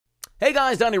Hey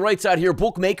guys, Donnie RightSide here.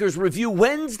 Bookmakers review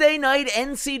Wednesday night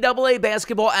NCAA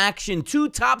basketball action. Two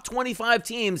top 25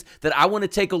 teams that I want to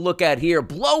take a look at here.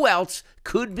 Blowouts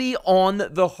could be on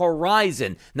the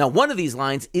horizon. Now, one of these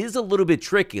lines is a little bit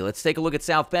tricky. Let's take a look at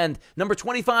South Bend. Number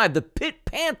 25, the Pitt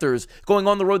Panthers going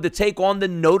on the road to take on the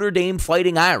Notre Dame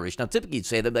Fighting Irish. Now, typically you'd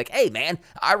say, they'd be like, hey man,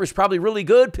 Irish probably really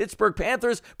good. Pittsburgh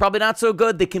Panthers probably not so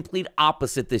good. The complete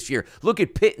opposite this year. Look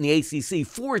at Pitt in the ACC,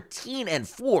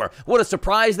 14-4. What a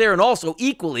surprise there. And also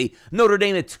equally, Notre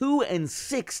Dame at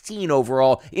 2-16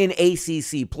 overall in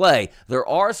ACC play. There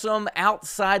are some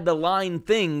outside the line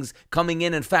things coming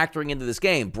in and factoring into this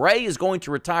game. Bray is going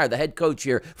to retire, the head coach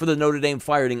here for the Notre Dame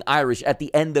Fighting Irish, at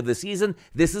the end of the season.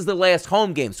 This is the last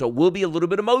home game, so it will be a little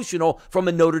bit emotional from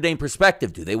a Notre Dame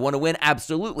perspective. Do they want to win?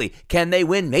 Absolutely. Can they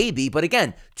win? Maybe. But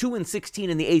again, 2-16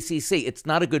 in the ACC. It's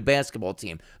not a good basketball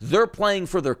team. They're playing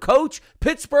for their coach.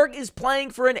 Pittsburgh is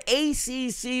playing for an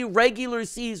ACC regular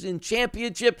season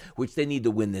championship, which they need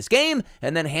to win this game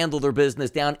and then handle their business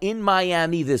down in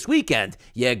Miami this weekend.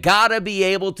 You gotta be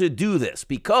able to do this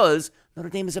because Notre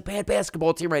Dame is a bad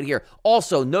basketball team right here.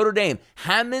 Also, Notre Dame,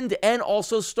 Hammond and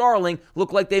also Starling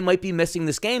look like they might be missing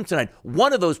this game tonight.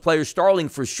 One of those players, Starling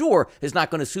for sure, is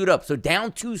not going to suit up. So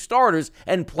down two starters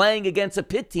and playing against a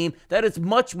Pitt team that is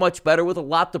much, much better with a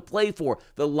lot to play for.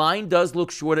 The line does look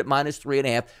short at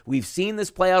 -3.5. We've seen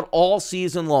this play out all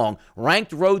season long.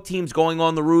 Ranked road teams going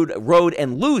on the road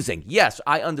and losing. Yes,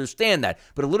 I understand that.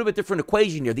 But a little bit different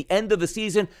equation here. The end of the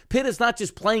season, Pitt is not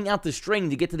just playing out the string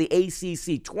to get to the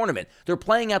ACC tournament. They're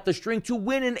playing out the string to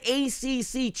win an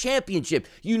ACC championship.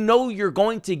 You know you're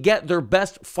going to get their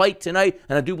best fight tonight,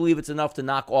 and I do believe it's enough to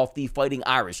knock off the Fighting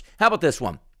Irish. How about this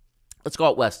one? Let's go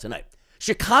out west tonight.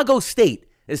 Chicago State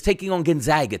is taking on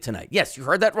Gonzaga tonight. Yes, you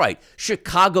heard that right.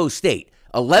 Chicago State.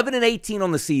 11-18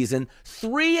 on the season,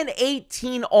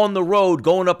 3-18 on the road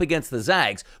going up against the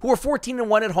Zags, who are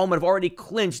 14-1 at home and have already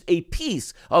clinched a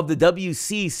piece of the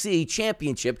WCC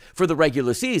championship for the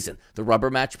regular season. The rubber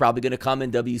match probably going to come in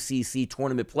WCC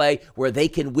tournament play where they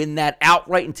can win that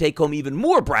outright and take home even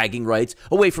more bragging rights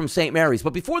away from St. Mary's.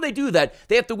 But before they do that,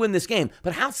 they have to win this game.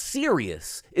 But how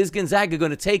serious is Gonzaga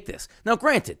going to take this? Now,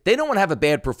 granted, they don't want to have a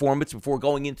bad performance before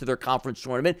going into their conference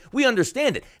tournament. We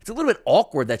understand it. It's a little bit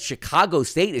awkward that Chicago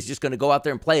State is just going to go out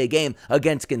there and play a game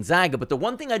against Gonzaga. But the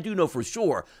one thing I do know for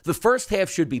sure, the first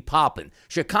half should be popping.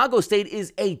 Chicago State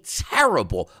is a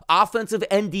terrible offensive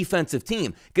and defensive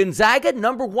team. Gonzaga,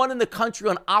 number one in the country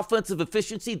on offensive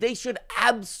efficiency. They should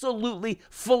absolutely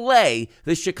fillet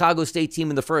the Chicago State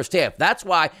team in the first half. That's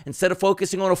why instead of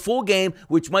focusing on a full game,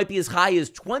 which might be as high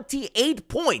as 28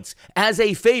 points as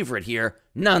a favorite here,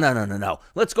 No.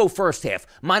 Let's go first half.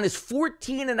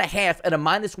 -14.5 at a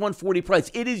 -140 price.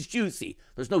 It is juicy.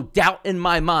 There's no doubt in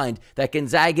my mind that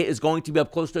Gonzaga is going to be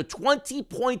up close to 20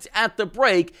 points at the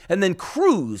break and then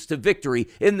cruise to victory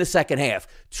in the second half.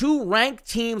 Two ranked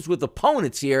teams with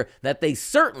opponents here that they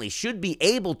certainly should be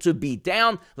able to beat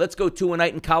down. Let's go to a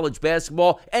night in college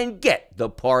basketball and get the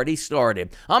party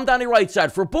started. I'm Donnie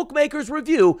RightSide for Bookmakers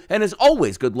Review, and as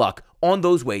always, good luck on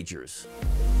those wagers.